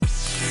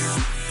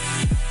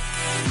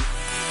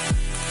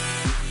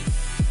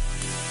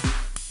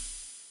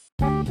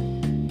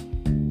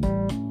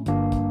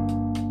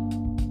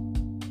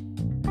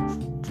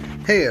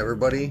Hey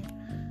everybody,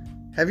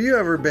 have you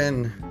ever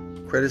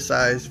been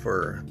criticized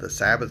for the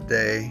Sabbath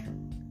day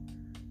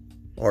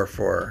or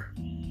for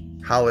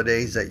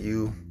holidays that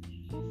you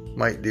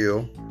might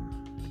do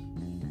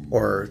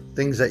or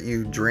things that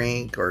you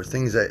drink or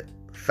things that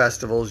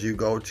festivals you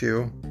go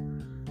to?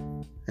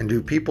 And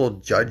do people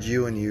judge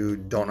you and you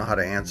don't know how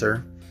to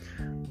answer?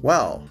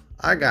 Well,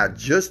 I got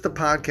just the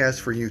podcast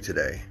for you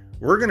today.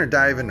 We're going to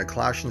dive into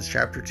Colossians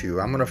chapter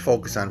 2. I'm going to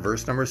focus on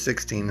verse number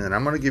 16, and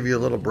I'm going to give you a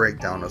little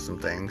breakdown of some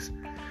things.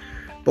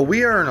 But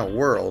we are in a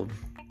world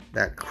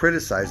that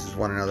criticizes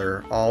one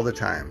another all the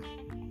time.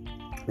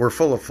 We're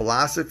full of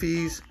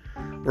philosophies.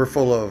 We're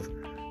full of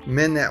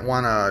men that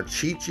want to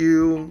cheat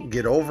you,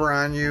 get over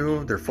on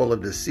you. They're full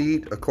of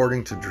deceit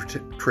according to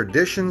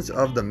traditions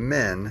of the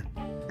men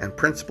and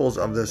principles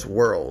of this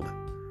world.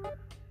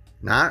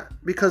 Not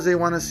because they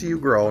want to see you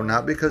grow,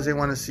 not because they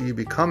want to see you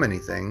become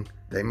anything.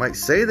 They might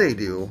say they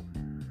do,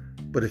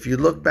 but if you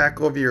look back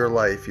over your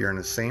life, you're in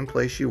the same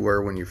place you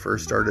were when you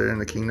first started in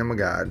the kingdom of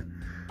God.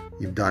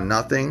 You've done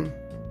nothing,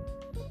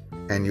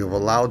 and you've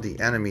allowed the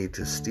enemy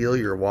to steal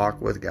your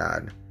walk with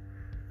God.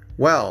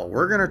 Well,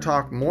 we're going to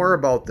talk more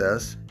about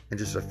this in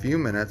just a few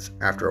minutes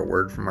after a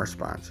word from our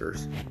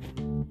sponsors.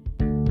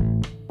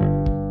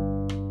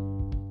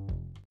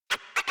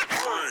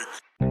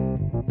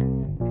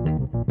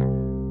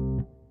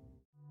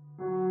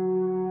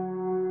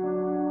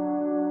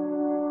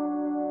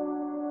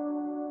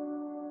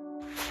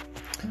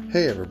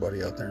 Hey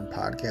everybody out there in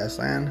podcast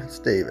land, it's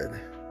David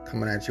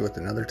coming at you with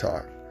another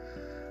talk.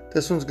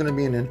 This one's going to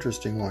be an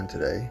interesting one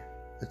today.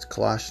 It's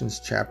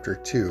Colossians chapter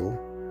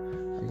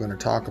 2. I'm going to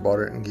talk about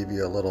it and give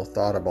you a little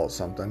thought about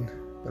something,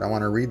 but I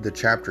want to read the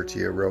chapter to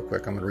you real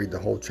quick. I'm going to read the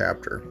whole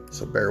chapter,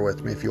 so bear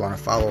with me if you want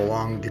to follow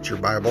along, get your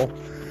Bible.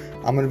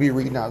 I'm going to be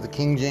reading out of the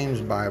King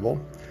James Bible,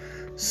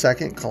 2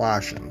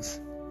 Colossians.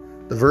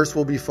 The verse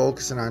we'll be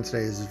focusing on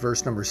today is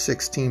verse number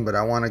 16, but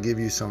I want to give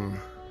you some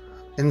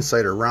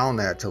insight around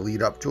that to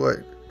lead up to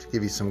it, to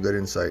give you some good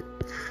insight.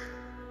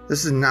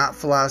 This is not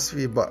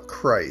philosophy but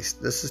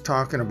Christ. This is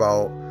talking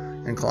about,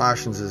 in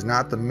Colossians, is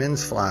not the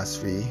men's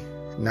philosophy,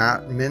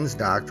 not men's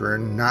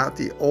doctrine, not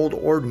the old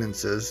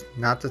ordinances,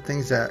 not the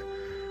things that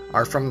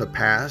are from the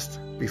past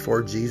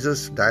before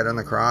Jesus died on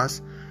the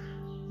cross,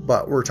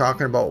 but we're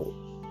talking about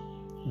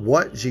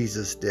what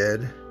Jesus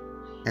did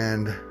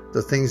and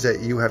the things that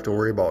you have to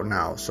worry about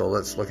now. So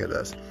let's look at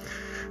this.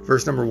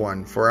 Verse number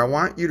 1, For I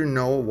want you to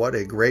know what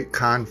a great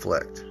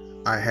conflict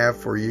I have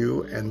for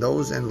you and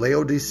those in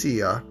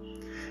Laodicea,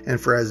 and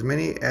for as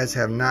many as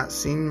have not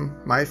seen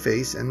my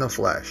face in the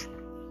flesh.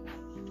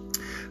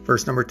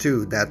 Verse number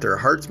 2, That their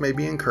hearts may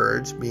be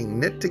encouraged, being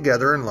knit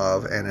together in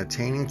love, and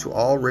attaining to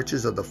all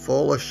riches of the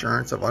full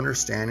assurance of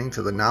understanding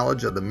to the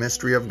knowledge of the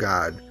mystery of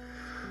God,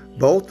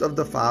 both of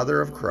the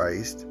Father of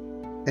Christ,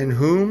 in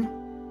whom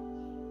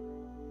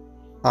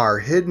are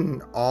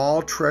hidden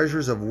all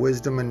treasures of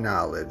wisdom and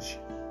knowledge.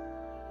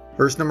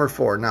 Verse number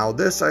 4, Now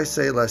this I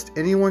say, lest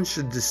anyone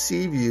should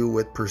deceive you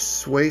with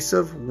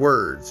persuasive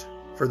words.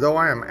 For though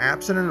I am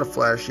absent in the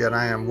flesh, yet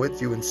I am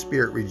with you in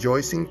spirit,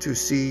 rejoicing to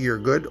see your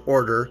good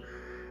order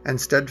and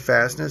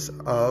steadfastness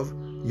of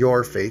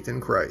your faith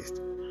in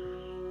Christ.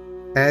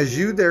 As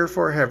you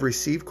therefore have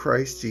received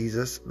Christ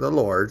Jesus the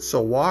Lord, so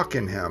walk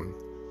in him,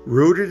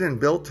 rooted and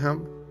built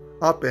him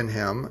up in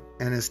him,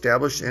 and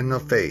established in the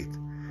faith,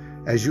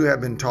 as you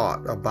have been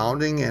taught,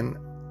 abounding in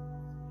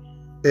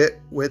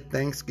it with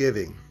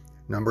thanksgiving.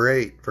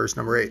 Verse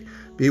number 8,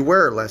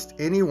 Beware lest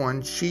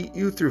anyone cheat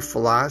you through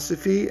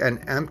philosophy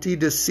and empty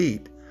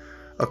deceit,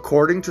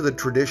 according to the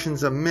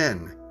traditions of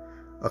men,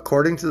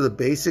 according to the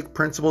basic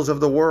principles of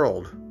the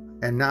world,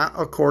 and not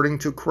according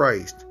to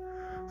Christ.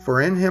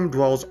 For in him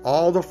dwells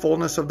all the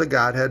fullness of the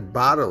Godhead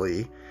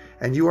bodily,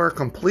 and you are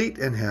complete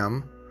in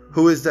him,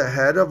 who is the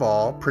head of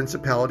all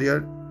principality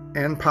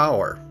and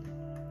power.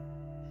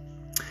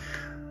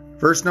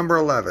 Verse number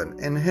 11,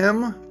 In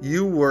him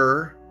you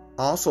were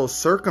also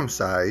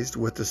circumcised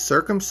with the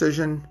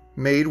circumcision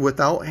made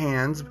without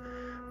hands,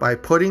 by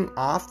putting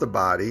off the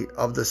body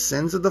of the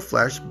sins of the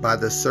flesh by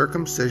the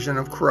circumcision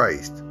of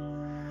Christ,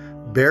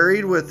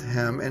 buried with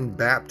him in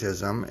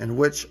baptism, in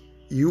which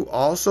you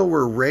also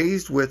were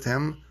raised with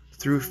him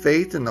through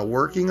faith in the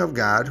working of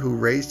God who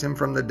raised him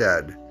from the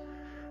dead.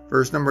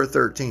 Verse number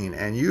 13,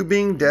 And you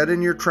being dead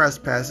in your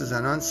trespasses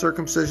and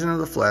uncircumcision of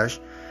the flesh,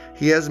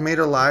 he has made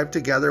alive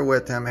together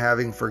with him,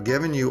 having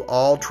forgiven you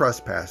all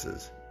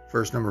trespasses.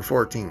 Verse number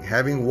 14,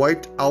 Having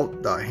wiped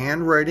out the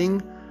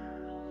handwriting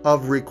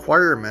of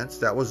requirements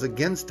that was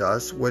against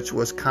us, which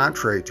was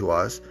contrary to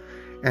us,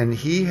 and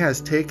he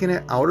has taken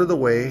it out of the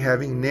way,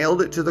 having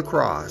nailed it to the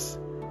cross.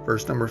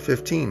 Verse number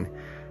 15,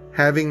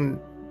 Having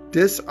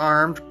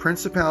disarmed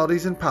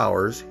principalities and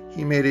powers,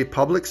 he made a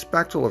public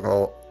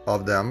spectacle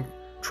of them,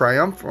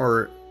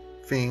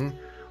 triumphing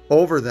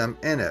over them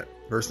in it.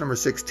 Verse number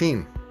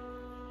 16,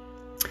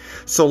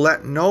 So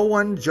let no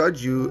one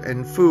judge you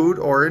in food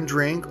or in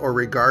drink or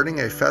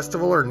regarding a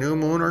festival or new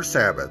moon or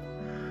Sabbath,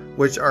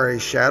 which are a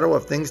shadow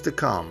of things to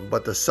come,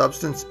 but the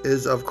substance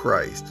is of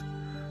Christ.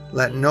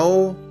 Let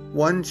no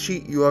one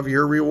cheat you of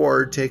your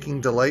reward, taking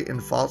delight in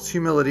false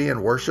humility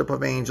and worship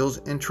of angels,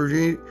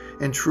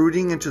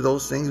 intruding into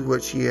those things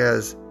which he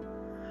has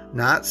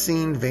not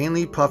seen,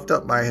 vainly puffed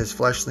up by his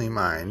fleshly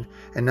mind,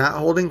 and not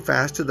holding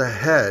fast to the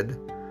head,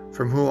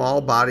 from whom all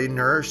body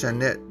nourished and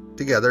knit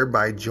together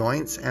by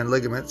joints and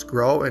ligaments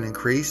grow and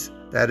increase,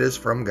 that is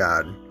from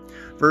God.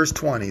 Verse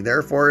 20,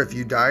 therefore, if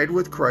you died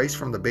with Christ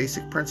from the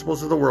basic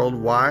principles of the world,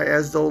 why,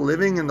 as though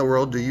living in the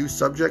world, do you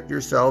subject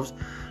yourselves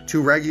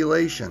to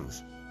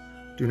regulations?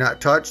 Do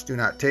not touch, do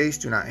not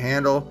taste, do not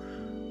handle,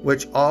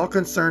 which all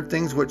concern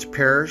things which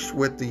perish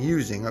with the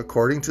using,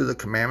 according to the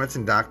commandments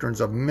and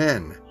doctrines of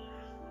men.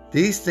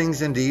 These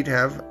things indeed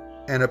have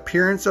an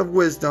appearance of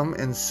wisdom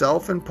in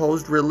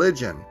self-imposed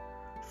religion,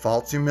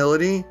 false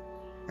humility,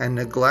 and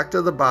neglect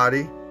of the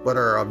body, but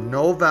are of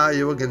no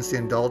value against the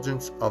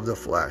indulgence of the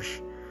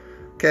flesh.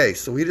 Okay,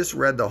 so we just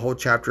read the whole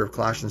chapter of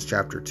Colossians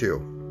chapter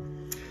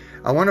 2.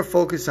 I want to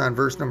focus on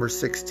verse number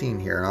 16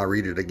 here, and I'll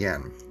read it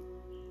again.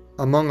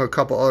 Among a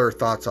couple other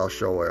thoughts I'll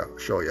show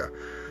you.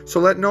 So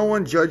let no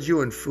one judge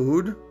you in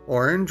food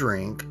or in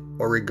drink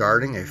or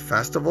regarding a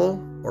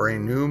festival or a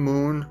new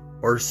moon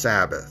or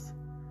Sabbath.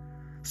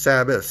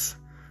 Sabbaths,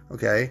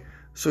 okay?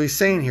 So he's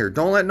saying here,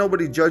 don't let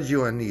nobody judge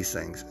you on these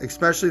things.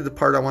 Especially the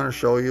part I want to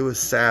show you is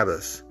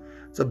Sabbaths.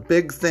 It's a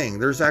big thing.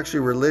 There's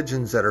actually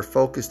religions that are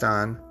focused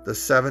on the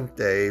seventh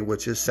day,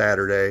 which is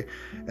Saturday,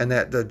 and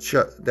that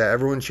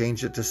everyone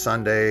changed it to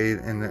Sunday,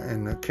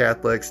 and the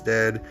Catholics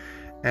did,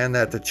 and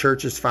that the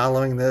church is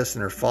following this,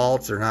 and they're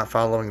false. They're not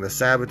following the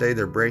Sabbath day.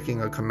 They're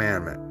breaking a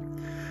commandment.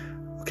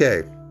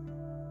 Okay,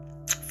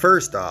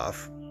 first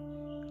off,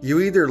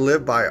 you either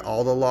live by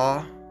all the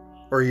law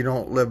or you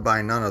don't live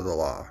by none of the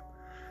law.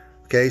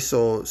 Okay,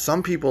 so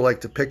some people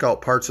like to pick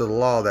out parts of the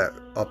law that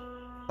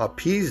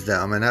appease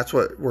them, and that's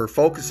what we're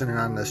focusing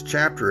on this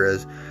chapter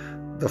is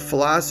the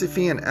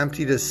philosophy and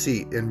empty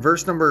deceit. In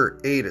verse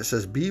number 8 it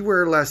says,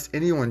 beware lest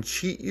anyone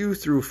cheat you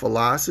through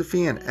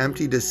philosophy and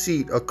empty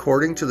deceit,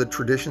 according to the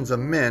traditions of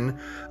men,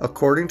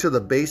 according to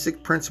the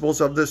basic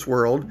principles of this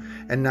world,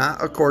 and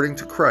not according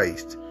to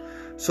Christ.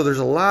 So there's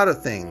a lot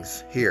of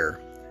things here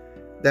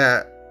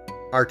that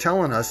are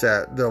telling us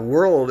that the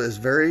world is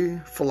very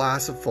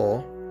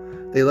philosophical.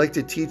 They like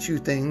to teach you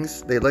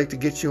things. They like to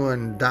get you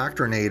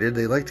indoctrinated.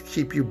 They like to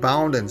keep you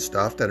bound in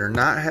stuff that are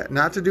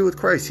not to do with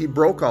Christ. He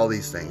broke all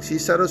these things. He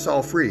set us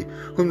all free.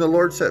 Whom the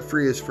Lord set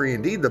free is free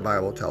indeed, the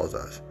Bible tells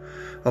us.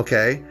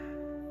 Okay?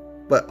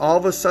 But all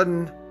of a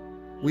sudden,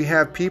 we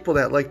have people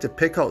that like to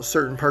pick out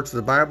certain parts of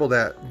the Bible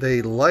that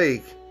they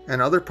like and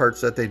other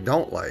parts that they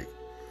don't like.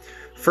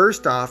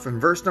 First off, in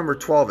verse number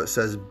 12, it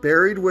says,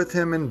 buried with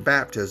him in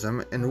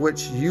baptism, in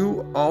which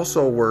you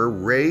also were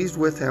raised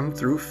with him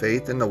through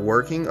faith in the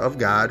working of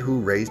God who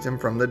raised him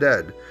from the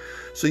dead.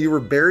 So you were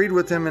buried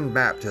with him in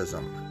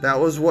baptism. That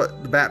was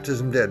what the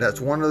baptism did.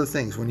 That's one of the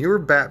things. When you were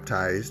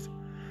baptized,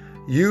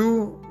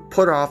 you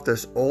put off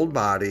this old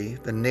body,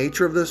 the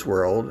nature of this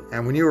world,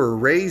 and when you were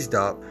raised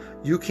up,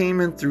 you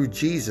came in through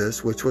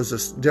Jesus, which was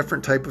a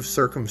different type of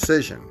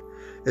circumcision.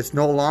 It's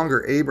no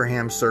longer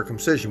Abraham's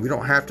circumcision. We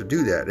don't have to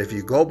do that. If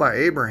you go by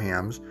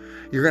Abraham's,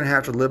 you're going to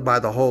have to live by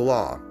the whole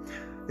law.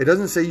 It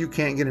doesn't say you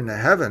can't get into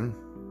heaven.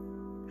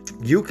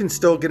 You can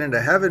still get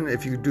into heaven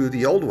if you do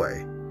the old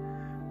way,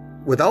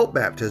 without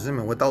baptism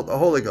and without the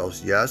Holy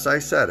Ghost. Yes, I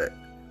said it.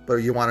 But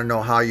you want to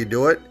know how you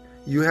do it?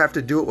 You have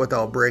to do it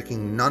without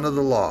breaking none of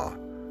the law.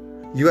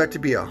 You have to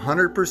be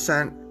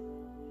 100%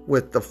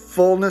 with the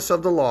fullness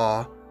of the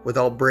law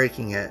without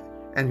breaking it,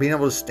 and being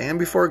able to stand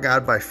before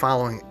God by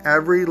following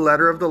every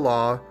letter of the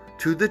law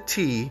to the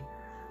T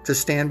to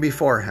stand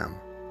before him.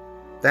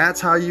 That's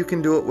how you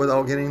can do it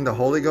without getting the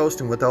Holy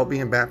Ghost and without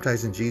being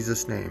baptized in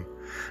Jesus' name.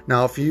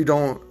 Now, if you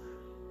don't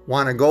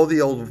want to go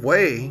the old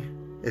way,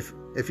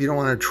 if you don't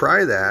want to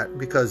try that,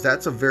 because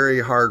that's a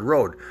very hard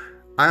road.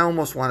 I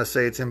almost want to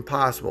say it's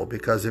impossible,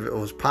 because if it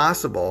was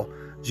possible,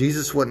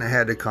 Jesus wouldn't have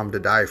had to come to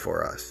die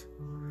for us.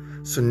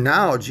 So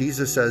now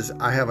Jesus says,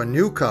 I have a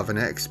new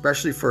covenant,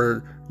 especially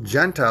for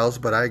Gentiles,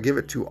 but I give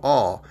it to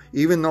all.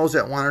 Even those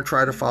that want to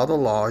try to follow the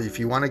law, if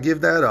you want to give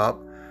that up,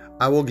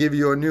 I will give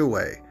you a new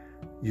way.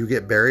 You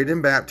get buried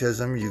in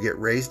baptism, you get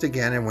raised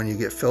again, and when you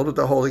get filled with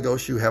the Holy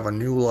Ghost, you have a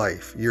new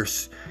life. You're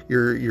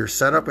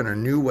set up in a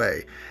new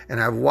way. And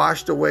I've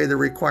washed away the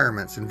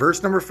requirements. In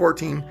verse number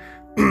 14,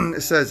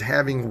 it says,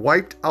 having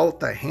wiped out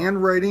the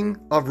handwriting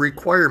of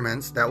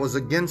requirements that was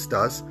against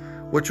us,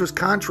 which was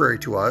contrary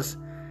to us,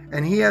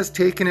 and he has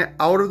taken it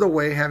out of the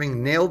way,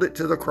 having nailed it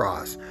to the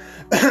cross.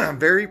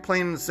 Very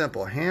plain and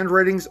simple.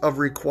 Handwritings of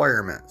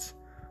requirements.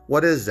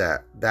 What is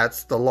that?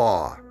 That's the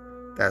law.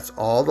 That's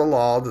all the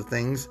law, the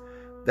things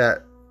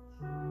that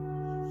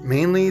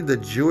mainly the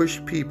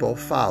Jewish people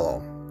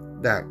follow.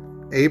 That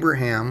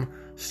Abraham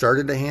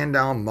started to hand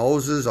down,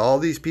 Moses, all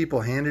these people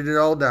handed it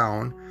all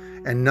down,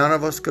 and none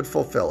of us could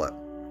fulfill it.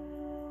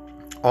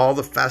 All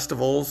the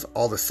festivals,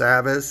 all the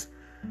Sabbaths,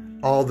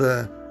 all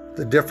the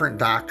different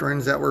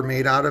doctrines that were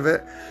made out of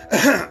it.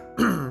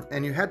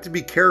 And you have to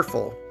be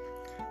careful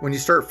when you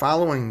start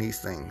following these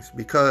things,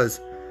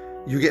 because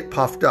you get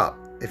puffed up.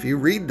 If you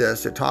read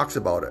this, it talks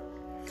about it.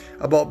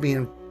 about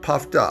being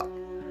puffed up.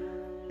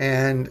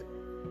 And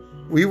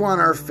we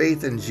want our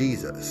faith in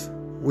Jesus.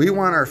 We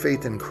want our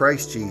faith in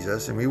Christ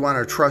Jesus, and we want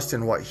our trust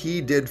in what He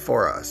did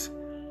for us.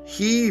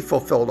 He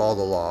fulfilled all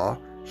the law.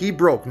 He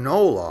broke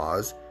no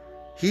laws.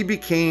 He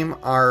became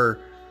our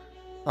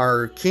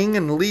king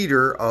and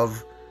leader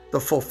of the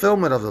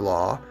fulfillment of the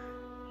law.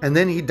 And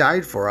then He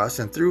died for us,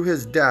 and through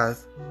His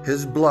death,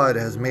 His blood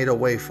has made a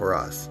way for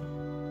us.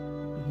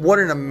 What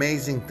an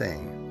amazing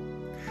thing.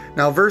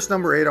 Now, verse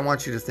number 8, I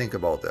want you to think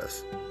about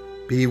this.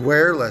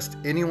 Beware lest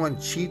anyone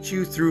cheat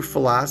you through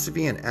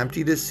philosophy and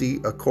empty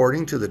deceit,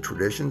 according to the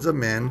traditions of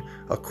men,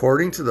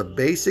 according to the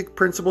basic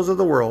principles of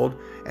the world,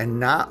 and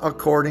not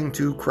according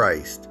to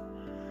Christ.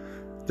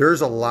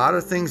 There's a lot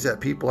of things that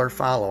people are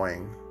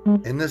following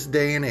in this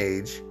day and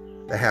age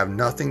that have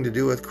nothing to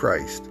do with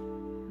Christ.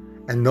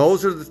 And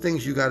those are the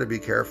things you got to be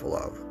careful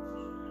of.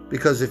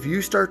 Because if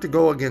you start to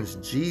go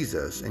against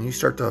Jesus and you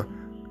start to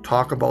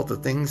talk about the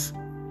things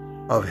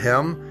of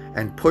Him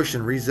and push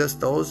and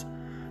resist those,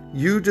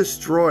 you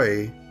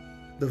destroy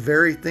the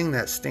very thing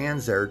that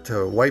stands there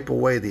to wipe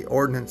away the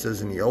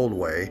ordinances in the old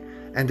way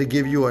and to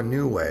give you a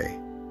new way.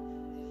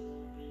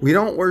 We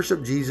don't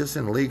worship Jesus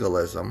in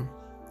legalism.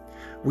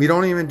 We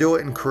don't even do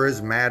it in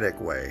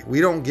charismatic way. We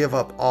don't give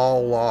up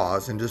all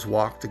laws and just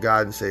walk to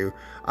God and say,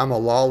 I'm a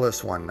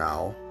lawless one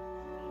now.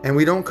 And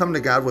we don't come to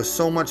God with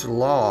so much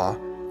law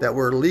that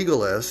we're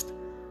legalist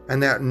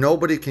and that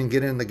nobody can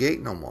get in the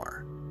gate no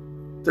more.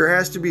 There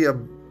has to be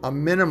a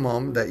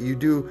minimum that you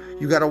do.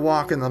 You got to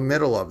walk in the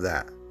middle of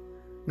that.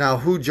 Now,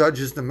 who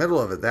judges the middle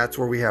of it? That's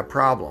where we have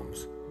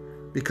problems.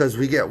 Because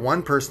we get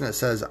one person that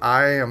says,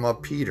 I am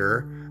of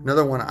Peter,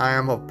 another one, I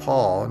am of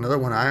Paul, another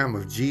one, I am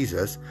of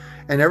Jesus,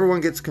 and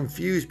everyone gets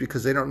confused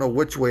because they don't know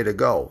which way to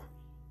go.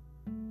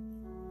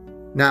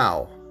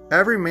 Now,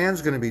 every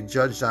man's going to be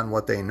judged on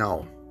what they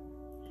know.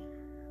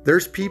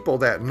 There's people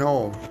that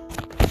know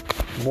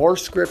more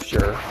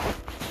scripture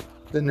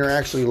than they're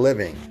actually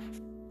living.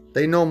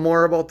 They know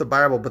more about the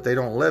Bible, but they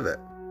don't live it.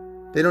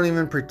 They don't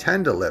even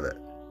pretend to live it.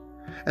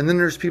 And then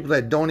there's people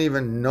that don't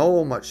even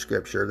know much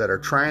scripture, that are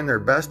trying their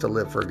best to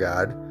live for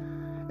God.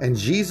 And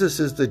Jesus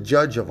is the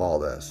judge of all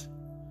this.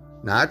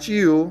 Not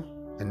you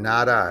and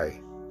not I.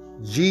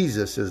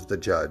 Jesus is the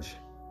judge.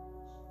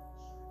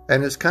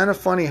 And it's kind of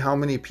funny how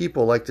many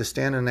people like to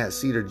stand in that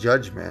seat of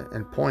judgment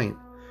and point,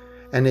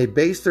 and they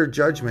base their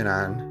judgment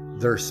on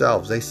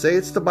themselves. They say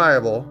it's the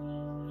Bible,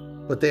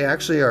 but they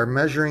actually are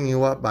measuring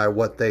you up by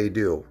what they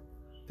do.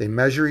 They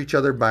measure each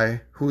other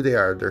by who they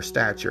are, their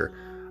stature.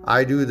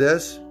 I do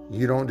this,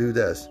 you don't do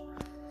this.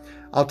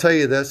 I'll tell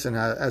you this, and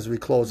as we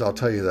close, I'll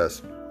tell you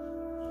this.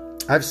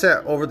 I've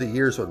sat over the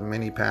years with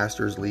many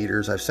pastors,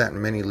 leaders. I've sat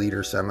in many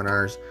leader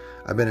seminars.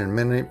 I've been in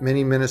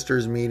many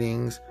ministers'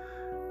 meetings,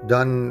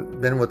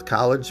 been with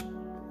college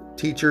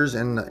teachers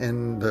in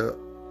the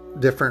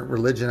different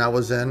religion I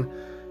was in.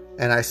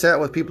 And I sat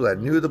with people that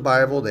knew the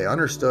Bible, they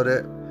understood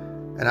it.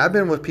 And I've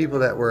been with people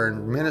that were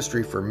in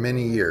ministry for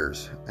many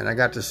years, and I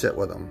got to sit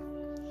with them.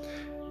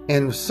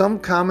 And some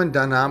common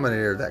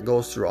denominator that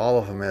goes through all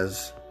of them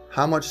is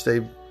how much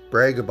they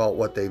brag about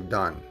what they've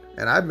done.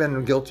 And I've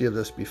been guilty of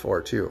this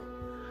before too.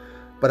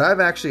 But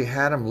I've actually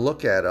had them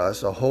look at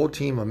us, a whole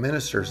team of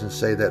ministers, and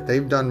say that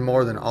they've done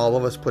more than all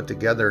of us put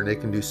together, and they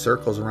can do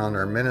circles around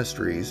our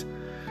ministries,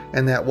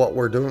 and that what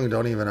we're doing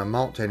don't even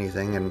amount to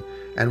anything,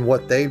 and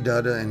what they've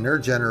done in their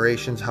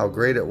generations, how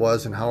great it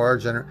was, and how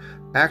our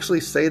actually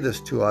say this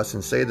to us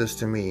and say this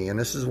to me. And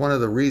this is one of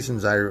the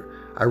reasons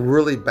I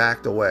really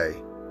backed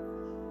away,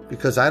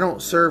 because I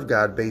don't serve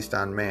God based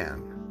on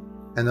man.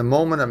 And the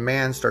moment a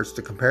man starts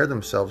to compare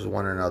themselves with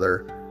one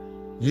another,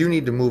 you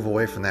need to move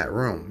away from that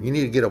room. You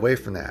need to get away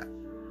from that.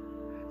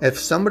 If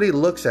somebody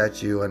looks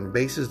at you and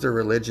bases their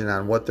religion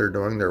on what they're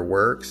doing, their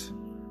works,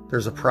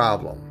 there's a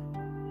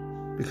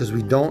problem. Because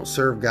we don't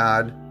serve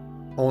God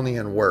only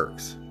in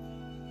works.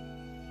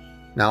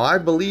 Now, I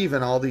believe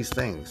in all these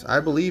things.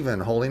 I believe in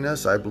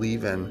holiness. I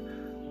believe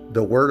in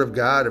the Word of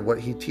God and what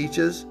He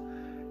teaches.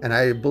 And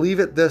I believe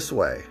it this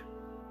way.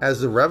 As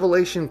the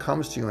revelation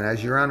comes to you, and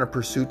as you're on a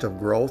pursuit of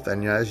growth,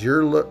 and as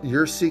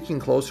you're seeking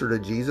closer to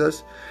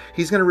Jesus,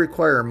 He's going to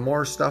require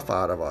more stuff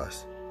out of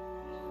us.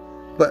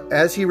 But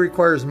as He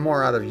requires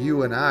more out of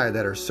you and I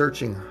that are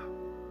searching,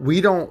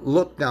 we don't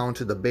look down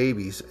to the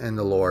babies in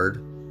the Lord.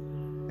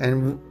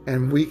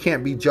 And we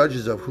can't be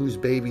judges of who's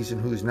babies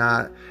and who's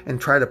not, and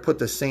try to put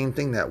the same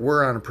thing that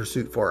we're on a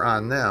pursuit for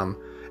on them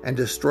and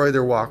destroy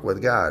their walk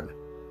with God.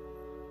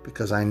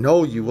 Because I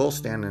know you will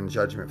stand in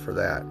judgment for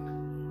that.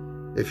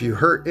 If you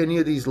hurt any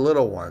of these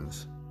little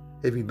ones,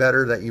 it'd be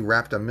better that you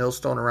wrapped a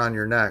millstone around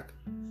your neck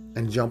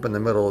and jump in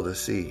the middle of the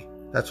sea.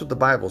 That's what the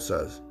Bible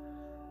says.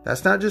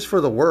 That's not just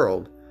for the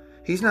world.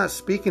 He's not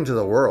speaking to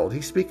the world.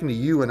 He's speaking to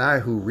you and I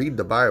who read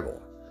the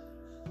Bible.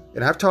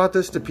 And I've taught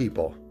this to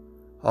people.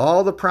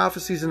 All the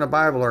prophecies in the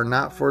Bible are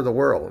not for the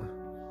world.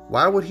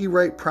 Why would He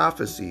write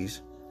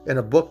prophecies in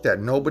a book that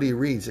nobody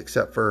reads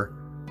except for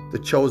the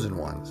chosen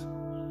ones?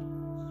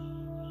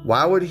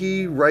 Why would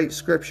He write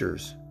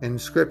scriptures in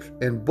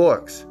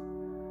books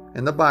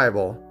in the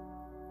Bible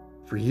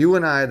For you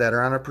and I that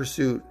are on a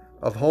pursuit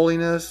of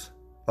holiness,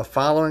 of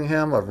following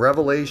Him, of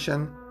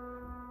revelation,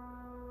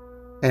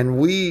 and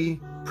we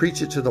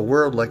preach it to the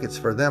world like it's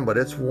for them, but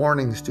it's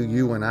warnings to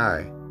you and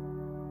I.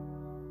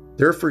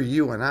 They're for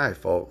you and I,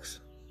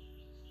 folks.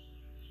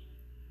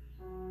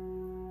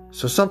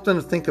 So something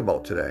to think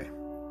about today.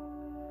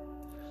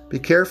 Be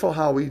careful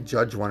how we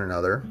judge one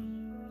another.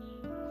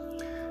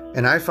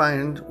 And I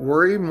find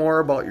worry more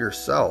about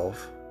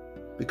yourself,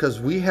 because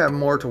we have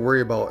more to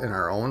worry about in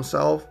our own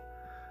self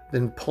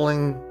than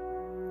pulling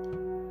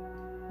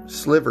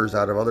slivers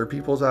out of other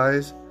people's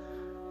eyes.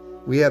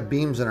 We have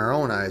beams in our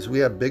own eyes. We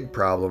have big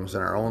problems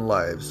in our own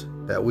lives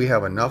that we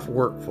have enough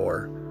work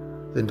for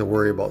than to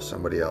worry about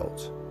somebody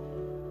else.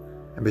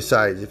 And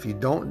besides, if you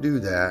don't do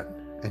that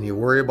and you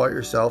worry about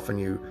yourself and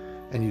you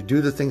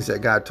do the things that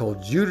God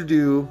told you to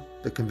do,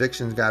 the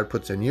convictions God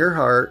puts in your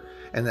heart,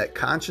 and that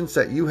conscience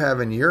that you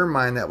have in your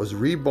mind that was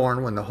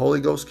reborn when the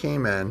Holy Ghost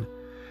came in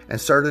and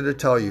started to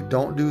tell you,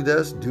 don't do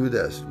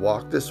this,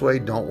 walk this way,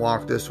 don't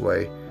walk this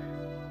way.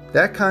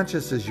 That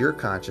conscience is your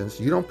conscience.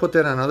 You don't put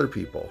that on other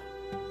people.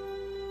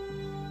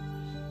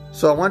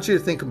 So I want you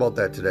to think about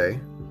that today.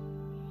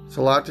 It's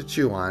a lot to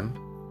chew on.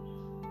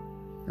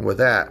 And with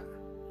that,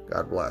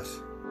 God bless.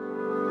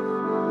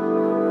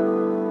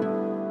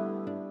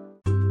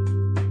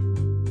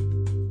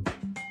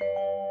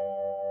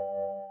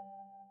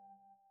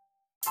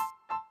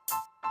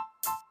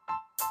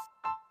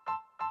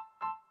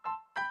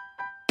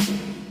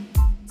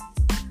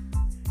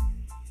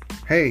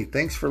 Hey,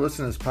 thanks for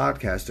listening to this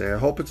podcast today. I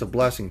hope it's a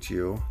blessing to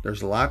you.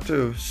 There's a lot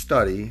to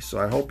study, so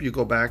I hope you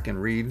go back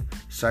and read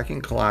 2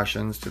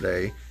 Colossians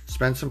today.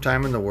 Spend some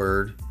time in the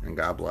Word, and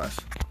God bless.